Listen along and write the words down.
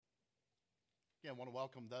Again, I want to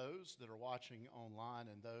welcome those that are watching online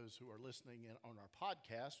and those who are listening in on our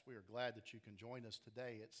podcast. We are glad that you can join us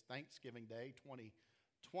today. It's Thanksgiving Day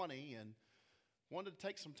 2020, and wanted to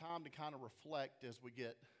take some time to kind of reflect as we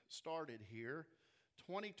get started here.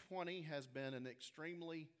 2020 has been an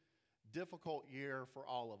extremely difficult year for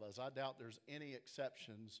all of us. I doubt there's any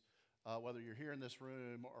exceptions, whether you're here in this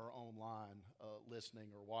room or online listening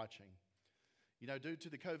or watching. You know, due to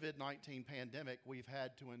the COVID-19 pandemic, we've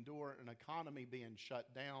had to endure an economy being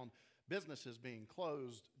shut down, businesses being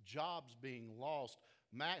closed, jobs being lost,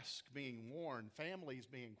 masks being worn, families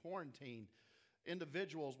being quarantined,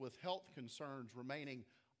 individuals with health concerns remaining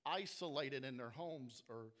isolated in their homes,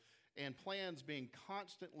 and plans being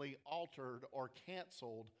constantly altered or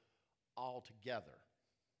canceled altogether.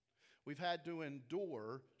 We've had to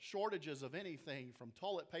endure shortages of anything from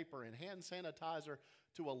toilet paper and hand sanitizer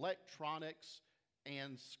to electronics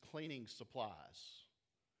and cleaning supplies.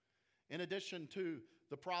 In addition to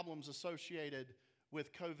the problems associated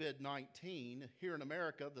with COVID-19, here in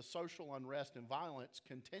America, the social unrest and violence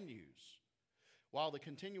continues. While the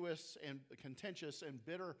continuous and contentious and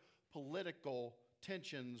bitter political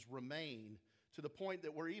tensions remain to the point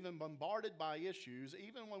that we're even bombarded by issues,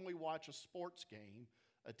 even when we watch a sports game,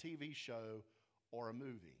 a TV show, or a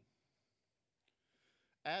movie.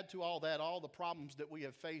 Add to all that all the problems that we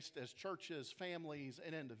have faced as churches, families,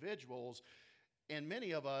 and individuals, and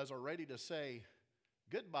many of us are ready to say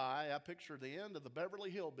goodbye. I picture the end of the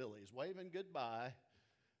Beverly Hillbillies waving goodbye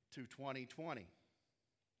to 2020.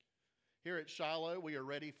 Here at Shiloh, we are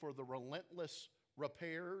ready for the relentless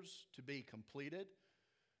repairs to be completed.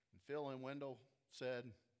 And Phil and Wendell said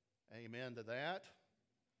amen to that.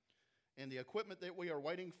 And the equipment that we are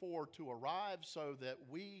waiting for to arrive so that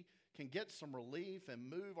we can get some relief and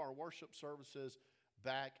move our worship services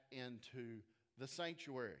back into the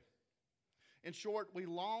sanctuary. In short, we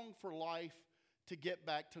long for life to get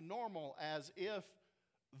back to normal as if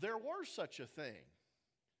there were such a thing,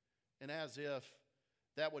 and as if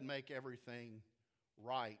that would make everything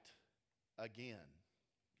right again.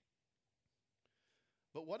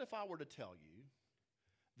 But what if I were to tell you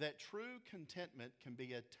that true contentment can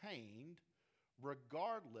be attained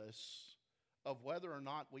regardless of whether or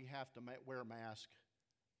not we have to wear a mask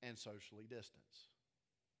and socially distance?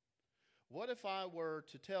 What if I were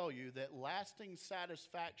to tell you that lasting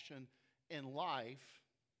satisfaction in life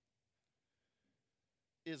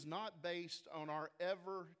is not based on our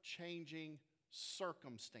ever-changing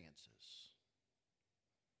circumstances?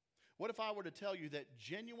 What if I were to tell you that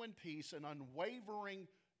genuine peace and unwavering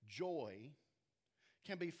joy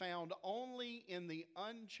can be found only in the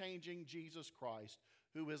unchanging Jesus Christ,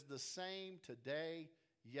 who is the same today,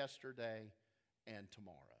 yesterday, and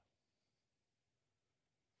tomorrow?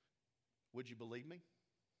 Would you believe me?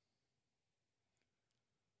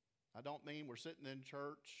 I don't mean we're sitting in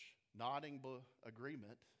church nodding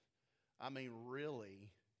agreement. I mean really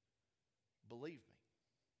believe me.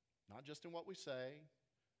 Not just in what we say,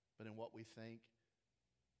 but in what we think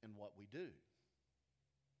and what we do.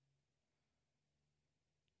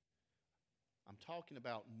 I'm talking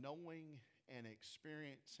about knowing and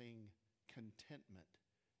experiencing contentment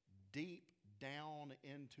deep down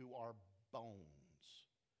into our bones.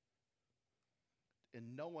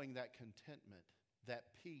 And knowing that contentment, that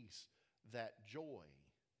peace, that joy,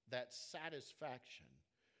 that satisfaction,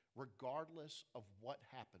 regardless of what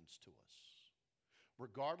happens to us,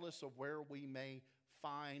 regardless of where we may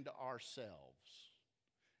find ourselves,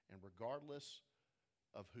 and regardless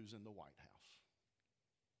of who's in the White House.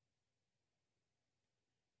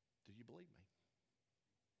 Do you believe me?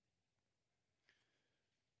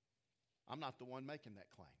 I'm not the one making that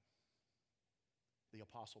claim. The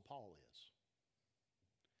Apostle Paul is.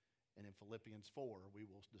 And in Philippians 4, we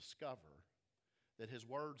will discover that his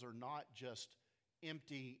words are not just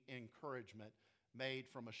empty encouragement made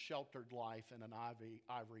from a sheltered life in an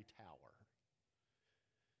ivory tower.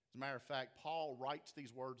 As a matter of fact, Paul writes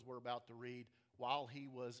these words we're about to read while he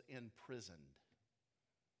was imprisoned.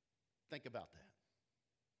 Think about that.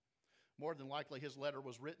 More than likely, his letter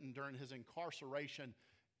was written during his incarceration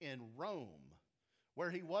in Rome,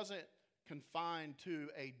 where he wasn't confined to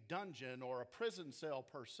a dungeon or a prison cell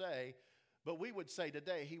per se, but we would say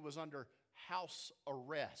today he was under house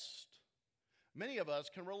arrest. Many of us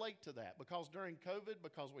can relate to that because during COVID,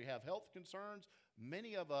 because we have health concerns,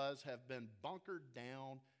 many of us have been bunkered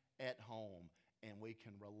down at home, and we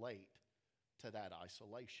can relate to that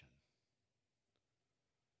isolation.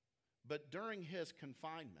 But during his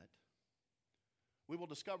confinement, we will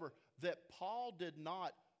discover that Paul did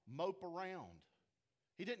not mope around.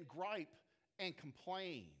 He didn't gripe and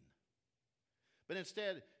complain. But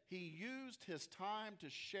instead, he used his time to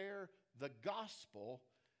share the gospel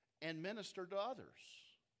and minister to others,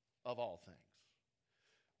 of all things.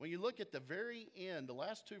 When you look at the very end, the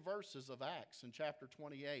last two verses of Acts in chapter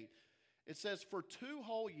 28, it says, "For 2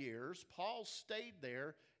 whole years, Paul stayed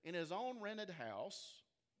there in his own rented house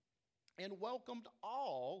and welcomed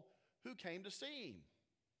all who came to see him.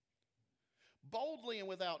 Boldly and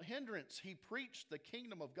without hindrance, he preached the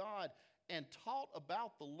kingdom of God and taught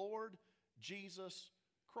about the Lord Jesus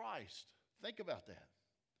Christ." Think about that.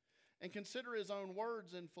 And consider his own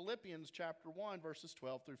words in Philippians chapter 1, verses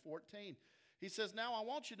 12 through 14. He says, "Now I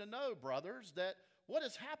want you to know, brothers, that what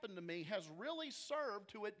has happened to me has really served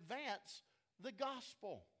to advance the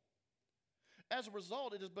gospel. As a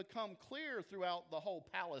result, it has become clear throughout the whole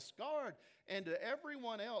palace guard and to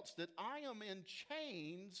everyone else that I am in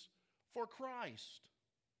chains for Christ.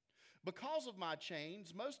 Because of my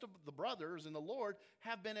chains, most of the brothers in the Lord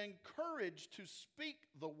have been encouraged to speak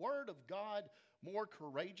the word of God more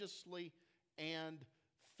courageously and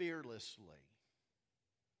fearlessly."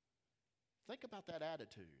 Think about that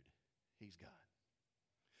attitude he's got.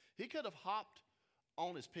 He could have hopped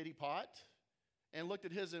on his pity pot and looked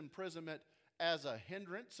at his imprisonment as a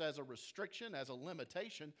hindrance, as a restriction, as a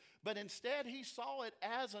limitation, but instead he saw it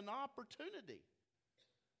as an opportunity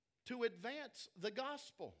to advance the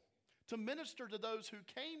gospel, to minister to those who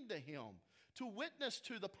came to him, to witness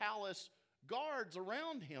to the palace guards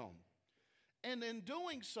around him, and in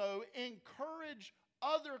doing so, encourage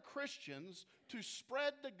other Christians to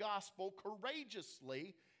spread the gospel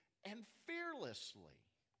courageously and fearlessly,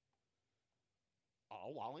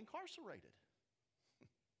 all while incarcerated.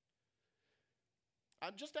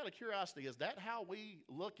 I'm just out of curiosity, is that how we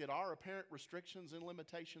look at our apparent restrictions and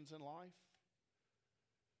limitations in life?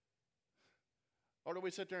 Or do we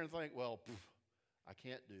sit there and think, well, I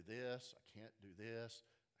can't do this, I can't do this,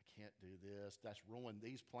 I can't do this, that's ruined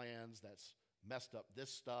these plans, that's messed up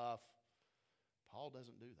this stuff. Paul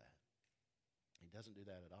doesn't do that. He doesn't do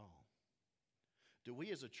that at all. Do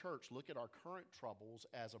we as a church look at our current troubles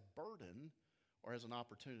as a burden or as an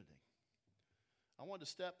opportunity? I want to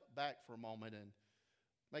step back for a moment and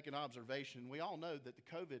make an observation. We all know that the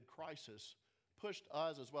COVID crisis pushed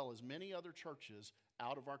us, as well as many other churches,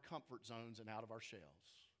 out of our comfort zones and out of our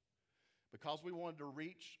shells. Because we wanted to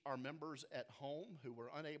reach our members at home who were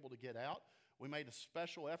unable to get out, we made a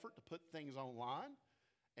special effort to put things online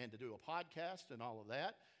and to do a podcast and all of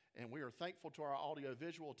that. And we are thankful to our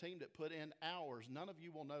audiovisual team that put in hours. None of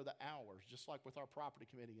you will know the hours, just like with our property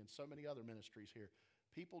committee and so many other ministries here.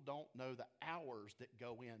 People don't know the hours that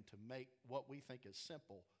go in to make what we think is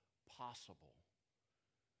simple possible.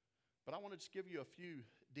 But I want to just give you a few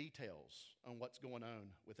details on what's going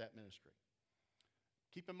on with that ministry.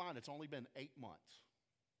 Keep in mind, it's only been 8 months.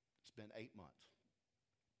 It's been 8 months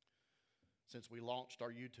since we launched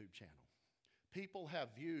our YouTube channel. People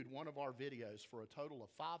have viewed one of our videos for a total of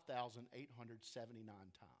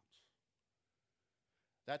 5,879 times.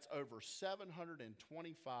 That's over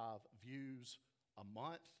 725 views a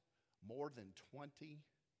month, more than 20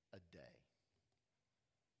 a day.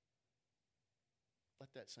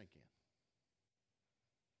 Let that sink in.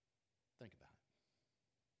 Think about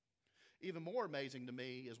it. Even more amazing to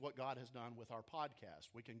me is what God has done with our podcast.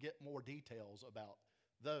 We can get more details about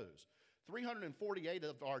those. 348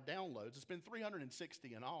 of our downloads, it's been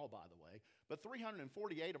 360 in all, by the way, but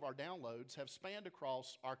 348 of our downloads have spanned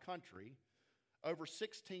across our country over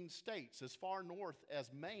 16 states, as far north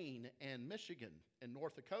as Maine and Michigan and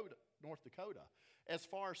North Dakota, as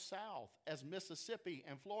far south as Mississippi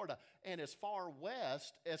and Florida, and as far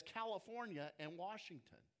west as California and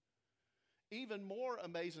Washington. Even more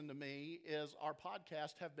amazing to me is our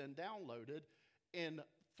podcasts have been downloaded in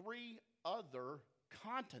 3 other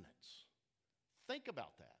continents. Think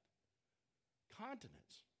about that.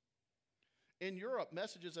 Continents. In Europe,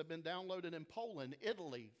 messages have been downloaded in Poland,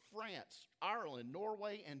 Italy, France, Ireland,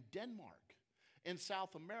 Norway, and Denmark. In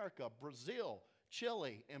South America, Brazil,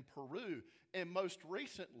 Chile, and Peru. And most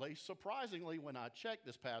recently, surprisingly, when I checked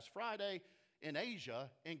this past Friday, in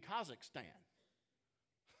Asia, in Kazakhstan.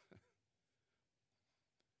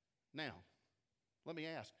 Now, let me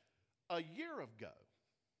ask, a year ago,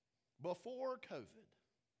 before COVID,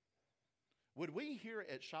 would we here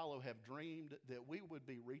at Shiloh have dreamed that we would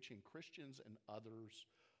be reaching Christians and others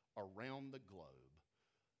around the globe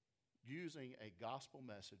using a gospel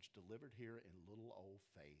message delivered here in little old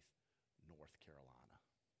Faith, North Carolina?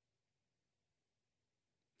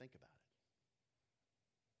 Think about it.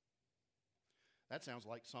 That sounds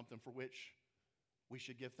like something for which we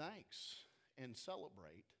should give thanks and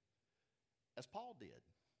celebrate, as Paul did.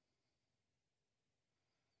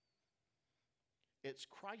 it's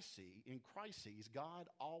in crises, God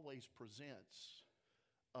always presents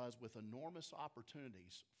us with enormous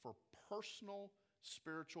opportunities for personal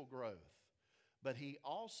spiritual growth. But he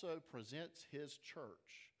also presents his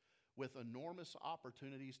church with enormous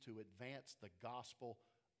opportunities to advance the gospel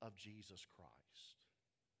of Jesus Christ.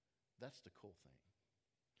 That's the cool thing.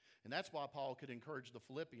 And that's why Paul could encourage the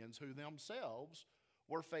Philippians, who themselves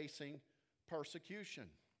were facing persecution.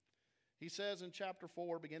 He says in chapter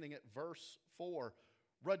 4, beginning at verse 4,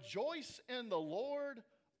 "Rejoice in the Lord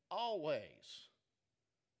always."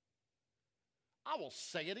 I will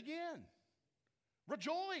say it again.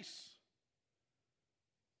 Rejoice.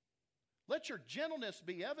 Let your gentleness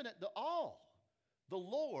be evident to all. The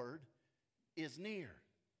Lord is near.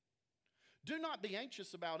 Do not be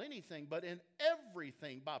anxious about anything, but in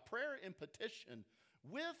everything, by prayer and petition,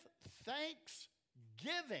 with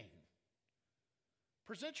thanksgiving,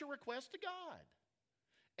 present your request to God.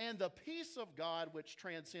 And the peace of God, which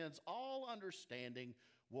transcends all understanding,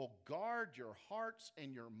 will guard your hearts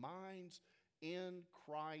and your minds in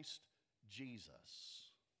Christ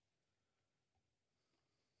Jesus.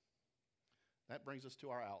 That brings us to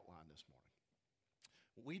our outline this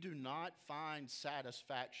morning. We do not find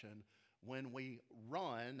satisfaction when we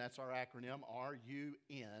run, that's our acronym,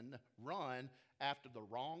 R-U-N, run after the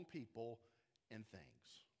wrong people and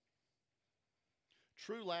things.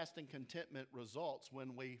 True lasting contentment results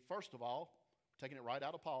when we, first of all, taking it right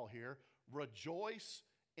out of Paul here, rejoice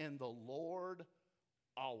in the Lord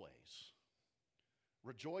always.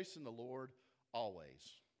 Rejoice in the Lord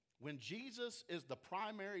always. When Jesus is the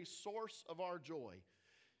primary source of our joy,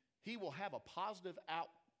 he will have a positive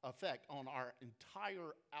effect on our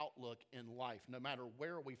entire outlook in life, no matter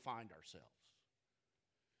where we find ourselves.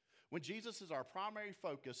 When Jesus is our primary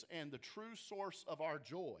focus and the true source of our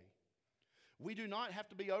joy, we do not have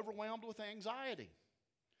to be overwhelmed with anxiety,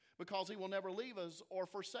 because he will never leave us or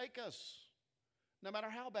forsake us, no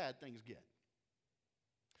matter how bad things get.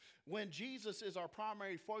 When Jesus is our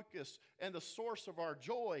primary focus and the source of our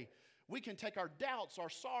joy, we can take our doubts, our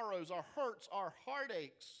sorrows, our hurts, our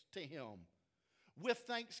heartaches to him with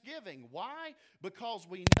thanksgiving. Why? Because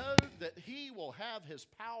we know that he will have his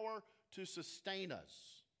power to sustain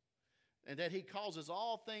us, and that he causes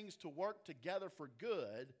all things to work together for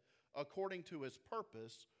good according to his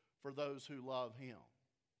purpose for those who love him.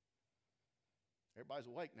 Everybody's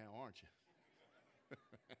awake now, aren't you?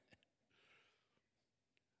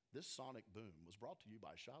 This sonic boom was brought to you by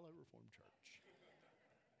Shiloh Reformed Church.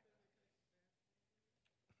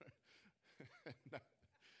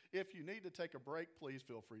 If you need to take a break, please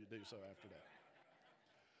feel free to do so after that.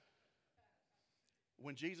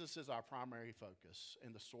 When Jesus is our primary focus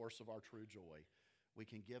and the source of our true joy, we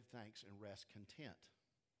can give thanks and rest content,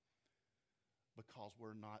 because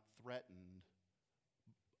we're not threatened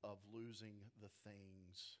of losing the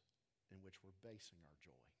things in which we're basing our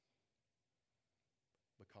joy.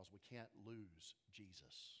 Because we can't lose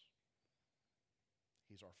Jesus.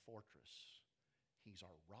 He's our fortress. He's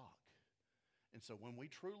our rock. And so when we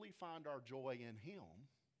truly find our joy in him,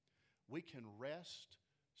 we can rest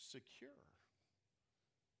secure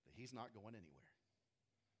that he's not going anywhere,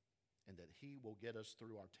 and that he will get us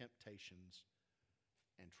through our temptations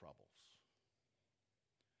and troubles.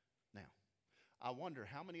 Now, I wonder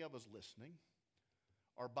how many of us listening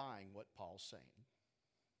are buying what Paul's saying.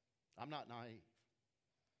 I'm not naive.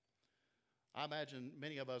 I imagine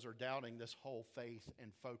many of us are doubting this whole faith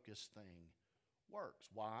and focus thing works.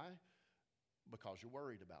 Why? Because you're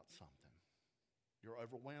worried about something. You're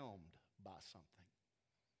overwhelmed by something.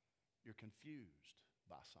 You're confused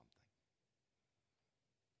by something.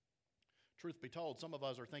 Truth be told, some of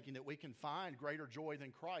us are thinking that we can find greater joy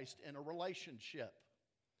than Christ in a relationship,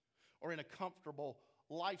 or in a comfortable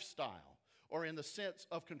lifestyle, or in the sense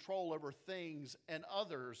of control over things and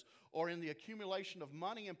others, or in the accumulation of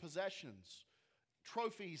money and possessions,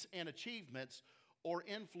 trophies and achievements, or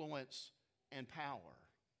influence and power.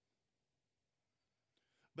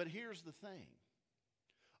 But here's the thing.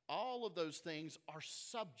 All of those things are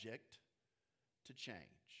subject to change.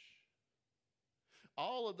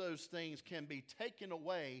 All of those things can be taken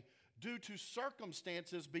away due to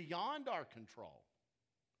circumstances beyond our control.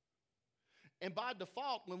 And by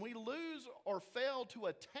default, when we lose or fail to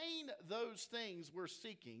attain those things we're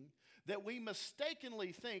seeking, that we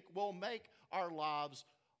mistakenly think will make our lives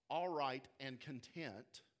all right and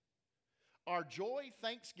content, our joy,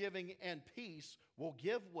 thanksgiving, and peace will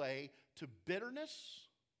give way to bitterness,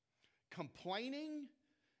 complaining,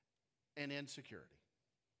 and insecurity.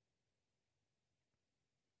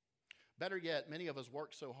 Better yet, many of us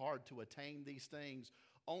work so hard to attain these things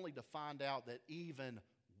only to find out that even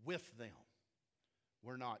with them,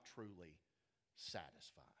 we're not truly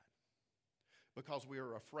satisfied. Because we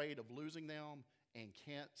are afraid of losing them and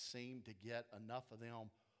can't seem to get enough of them,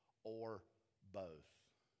 or both.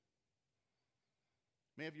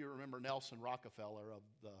 Many of you remember Nelson Rockefeller of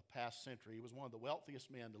the past century. He was one of the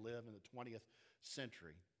wealthiest men to live in the 20th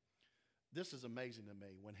century. This is amazing to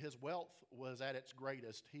me. When his wealth was at its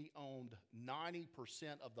greatest, he owned 90%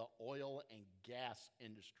 of the oil and gas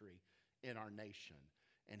industry in our nation.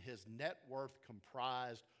 And his net worth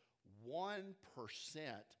comprised 1%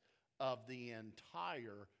 of the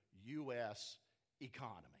entire U.S.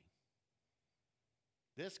 economy.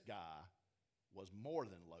 This guy was more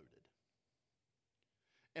than loaded.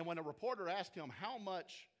 And when a reporter asked him how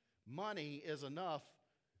much money is enough,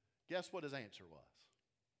 guess what his answer was?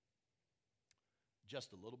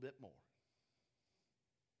 Just a little bit more.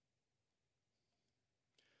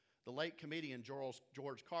 The late comedian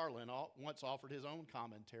George Carlin once offered his own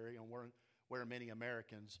commentary on where many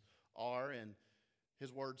Americans are, and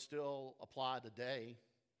his words still apply today.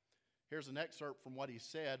 Here's an excerpt from what he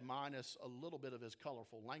said, minus a little bit of his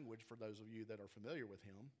colorful language for those of you that are familiar with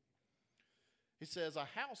him. He says, "A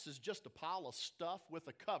house is just a pile of stuff with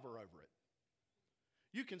a cover over it.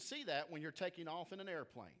 You can see that when you're taking off in an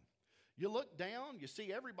airplane. You look down, you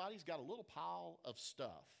see everybody's got a little pile of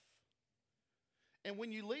stuff. And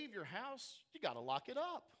when you leave your house, you got to lock it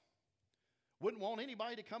up. Wouldn't want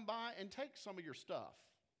anybody to come by and take some of your stuff.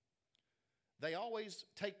 They always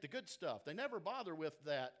take the good stuff. They never bother with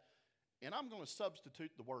that," and I'm going to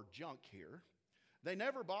substitute the word junk here. They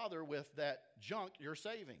never bother with that junk you're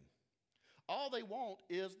saving. All they want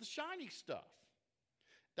is the shiny stuff.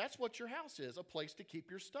 That's what your house is, a place to keep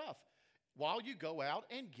your stuff while you go out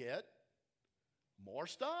and get more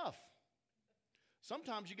stuff.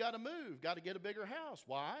 Sometimes you got to move, got to get a bigger house.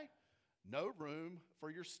 Why? No room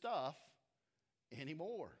for your stuff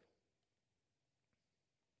anymore.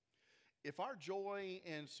 If our joy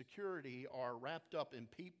and security are wrapped up in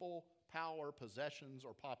people, power, possessions,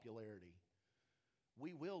 or popularity,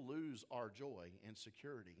 we will lose our joy and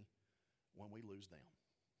security when we lose them.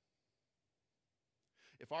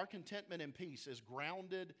 If our contentment and peace is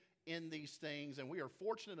grounded in these things, and we are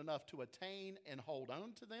fortunate enough to attain and hold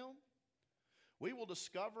on to them, we will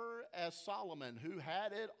discover, as Solomon, who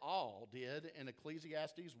had it all, did in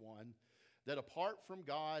Ecclesiastes 1, that apart from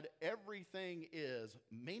God, everything is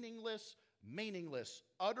meaningless,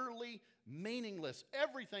 utterly meaningless.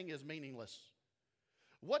 Everything is meaningless.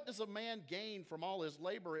 What does a man gain from all his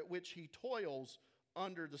labor at which he toils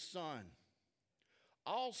under the sun?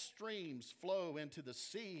 All streams flow into the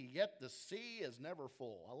sea, yet the sea is never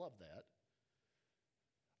full. I love that.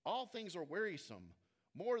 All things are wearisome,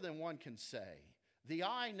 more than one can say. The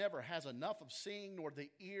eye never has enough of seeing, nor the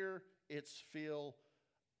ear its fill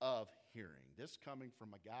of hearing. This coming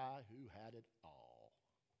from a guy who had it all.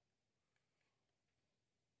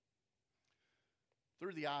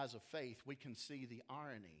 Through the eyes of faith, we can see the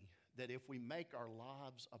irony that if we make our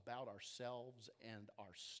lives about ourselves and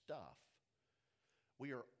our stuff,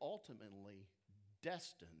 we are ultimately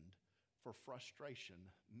destined for frustration,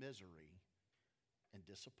 misery, and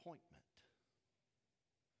disappointment.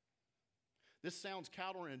 This sounds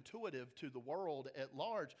counterintuitive to the world at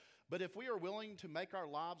large, but if we are willing to make our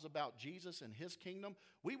lives about Jesus and His kingdom,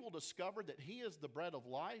 we will discover that He is the bread of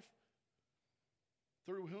life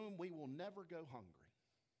through whom we will never go hungry.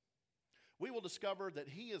 We will discover that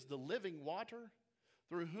He is the living water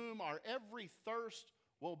through whom our every thirst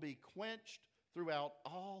will be quenched throughout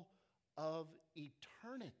all of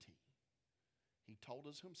eternity. He told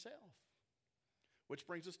us Himself. Which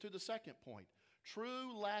brings us to the second point.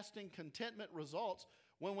 True, lasting contentment results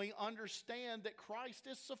when we understand that Christ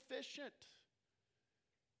is sufficient.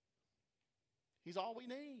 He's all we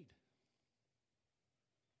need.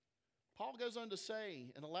 Paul goes on to say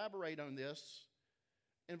and elaborate on this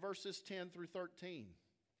in verses 10 through 13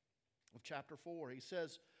 of chapter 4. He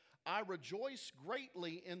says, "I rejoice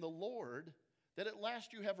greatly in the Lord that at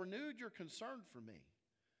last you have renewed your concern for me.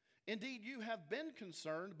 Indeed, you have been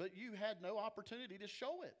concerned, but you had no opportunity to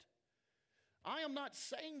show it. I am not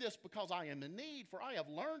saying this because I am in need, for I have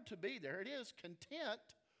learned to be," there it is,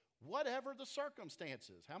 "content, whatever the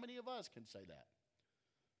circumstances." How many of us can say that?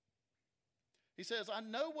 He says, "I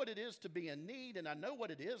know what it is to be in need, and I know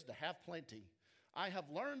what it is to have plenty. I have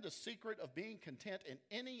learned the secret of being content in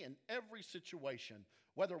any and every situation,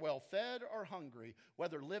 whether well-fed or hungry,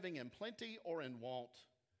 whether living in plenty or in want.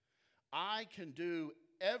 I can do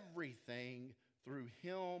everything through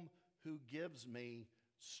Him who gives me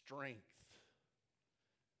strength."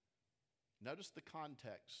 Notice the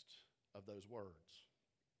context of those words.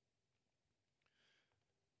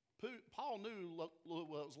 Paul knew what it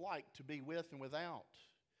was like to be with and without.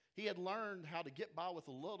 He had learned how to get by with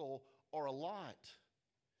a little or a lot.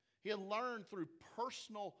 He had learned through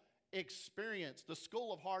personal experience, the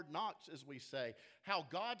school of hard knocks, as we say, how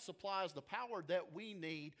God supplies the power that we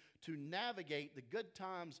need to navigate the good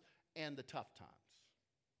times and the tough times.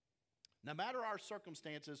 No matter our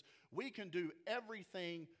circumstances, we can do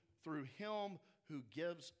everything through Him who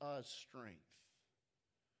gives us strength.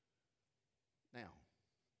 Now,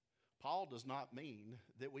 Paul does not mean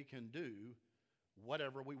that we can do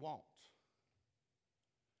whatever we want.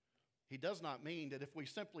 He does not mean that if we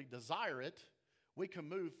simply desire it, we can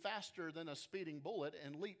move faster than a speeding bullet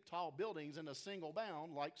and leap tall buildings in a single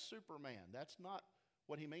bound like Superman. That's not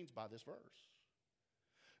what he means by this verse.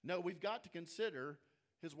 No, we've got to consider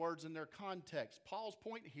his words in their context. Paul's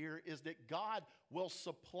point here is that God will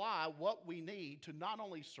supply what we need to not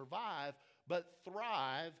only survive, but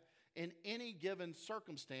thrive in any given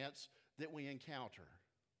circumstance that we encounter.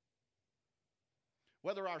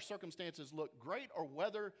 Whether our circumstances look great or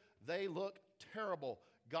whether they look terrible,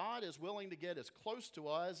 God is willing to get as close to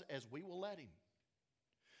us as we will let Him.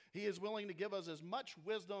 He is willing to give us as much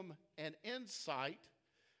wisdom and insight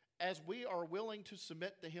as we are willing to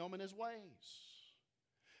submit to Him in His ways.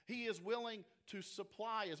 He is willing to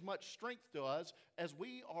supply as much strength to us as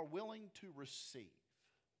we are willing to receive.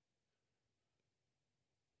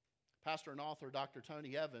 Pastor and author Dr.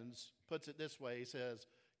 Tony Evans puts it this way. He says,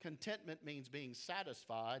 contentment means being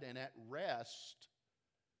satisfied and at rest.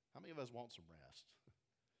 How many of us want some rest?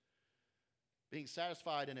 Being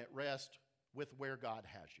satisfied and at rest with where God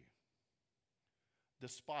has you,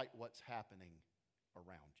 despite what's happening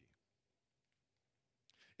around you.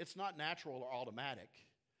 It's not natural or automatic.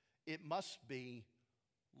 It must be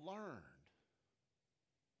learned.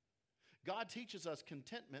 God teaches us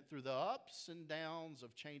contentment through the ups and downs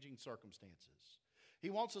of changing circumstances. He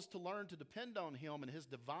wants us to learn to depend on Him and His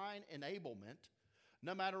divine enablement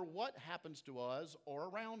no matter what happens to us or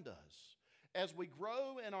around us. As we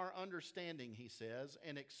grow in our understanding, he says,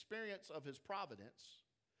 and experience of His providence,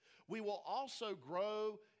 we will also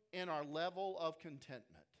grow in our level of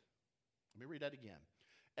contentment. Let me read that again.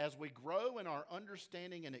 As we grow in our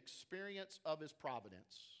understanding and experience of His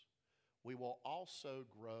providence, we will also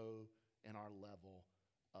grow in our level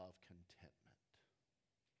of contentment.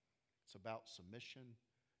 It's about submission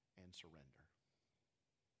and surrender.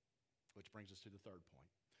 Which brings us to the third point.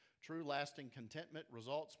 True lasting contentment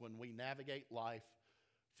results when we navigate life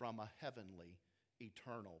from a heavenly,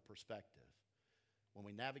 eternal perspective. When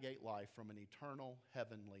we navigate life from an eternal,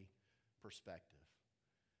 heavenly perspective.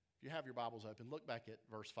 If you have your Bibles open, look back at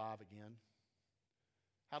verse 5 again.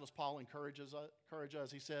 How does Paul encourage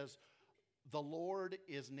us? He says, the Lord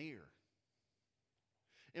is near.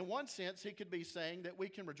 In one sense, he could be saying that we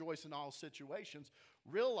can rejoice in all situations,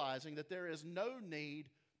 realizing that there is no need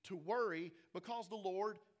to worry because the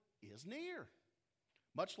Lord is near.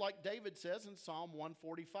 Much like David says in Psalm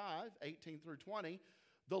 145, 18 through 20,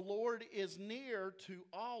 the Lord is near to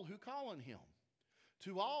all who call on Him,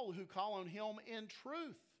 to all who call on Him in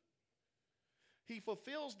truth. He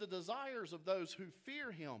fulfills the desires of those who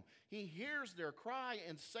fear Him. He hears their cry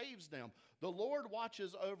and saves them. The Lord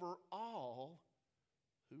watches over all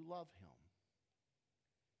who love Him.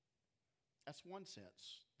 That's one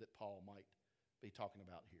sense that Paul might be talking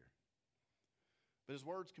about here. But his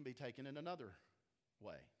words can be taken in another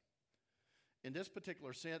way. In this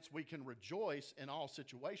particular sense, we can rejoice in all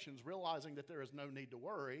situations, realizing that there is no need to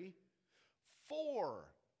worry, for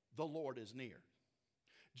the Lord is near.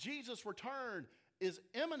 Jesus' return is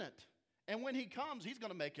imminent, and when He comes, He's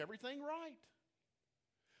going to make everything right.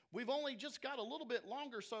 We've only just got a little bit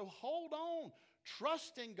longer, so hold on.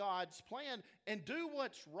 Trust in God's plan and do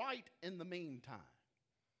what's right in the meantime.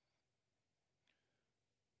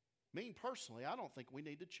 Me personally, I don't think we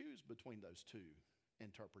need to choose between those two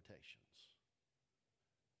interpretations.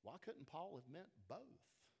 Why couldn't Paul have meant both?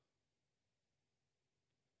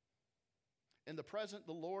 In the present,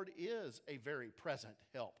 the Lord is a very present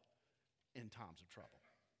help in times of trouble.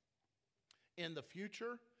 In the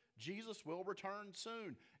future, Jesus will return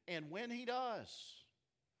soon. And when He does,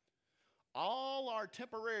 all our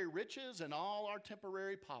temporary riches and all our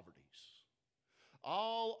temporary poverties,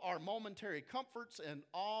 all our momentary comforts and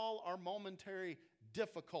all our momentary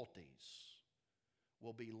difficulties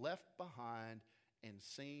will be left behind and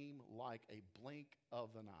seem like a blink of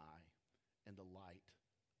an eye in the light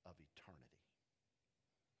of eternity.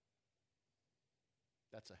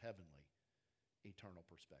 That's a heavenly, eternal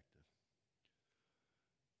perspective.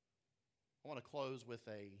 I want to close with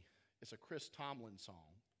it's a Chris Tomlin song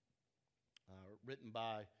written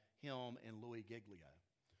by him and Louis Giglio.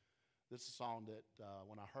 This is a song that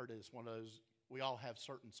when I heard it, it's one of those, we all have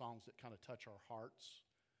certain songs that kind of touch our hearts.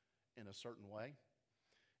 in a certain way.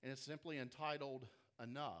 And it's simply entitled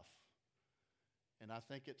Enough. And I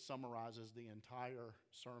think it summarizes the entire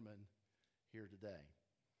sermon here today.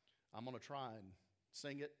 I'm going to try and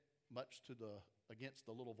sing it much against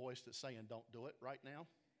the little voice that's saying don't do it right now.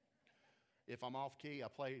 If I'm off key, I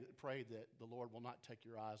pray that the Lord will not take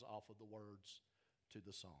your eyes off of the words to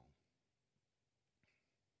the song.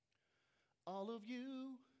 All of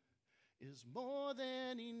you is more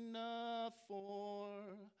than enough for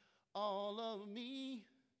all of me,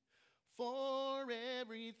 for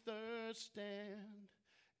every thirst and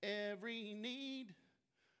every need.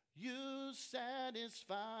 You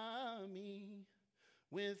satisfy me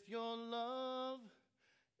with your love,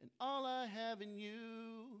 and all I have in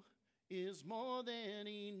you is more than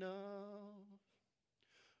enough.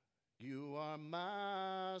 You are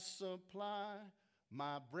my supply,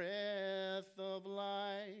 my breath of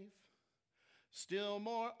life, still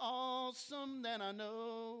more awesome than I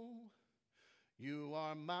know. You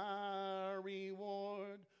are my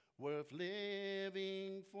reward, worth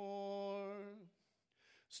living for,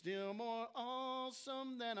 still more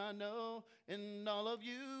awesome than I know, and all of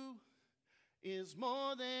you is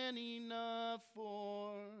more than enough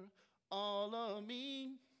for all of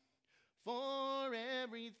me, for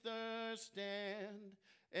every thirst and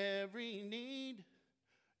every need.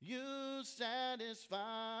 You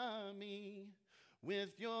satisfy me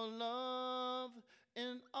with your love,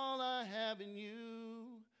 and all I have in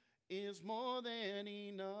you is more than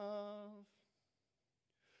enough.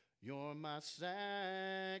 You're my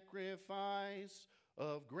sacrifice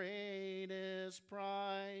of greatest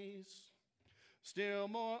price, still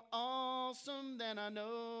more awesome than I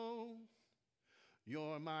know.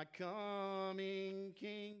 You're my coming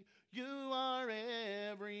King, you are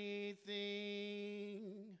everything,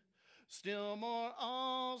 still more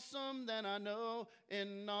awesome than I know,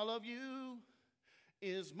 and all of you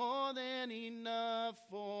is more than enough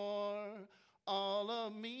for all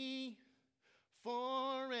of me,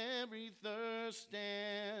 for every thirst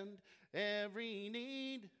and every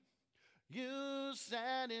need. You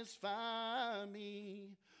satisfy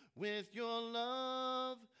me with your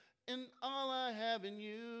love, and all I have in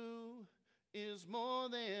you is more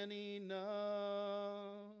than enough.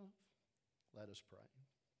 Let us pray.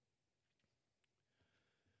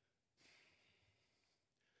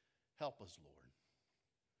 Help us, Lord,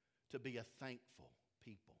 to be a thankful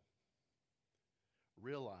people,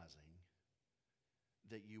 realizing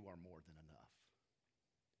that you are more than enough.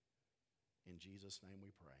 In Jesus' name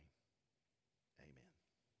we pray. Amen.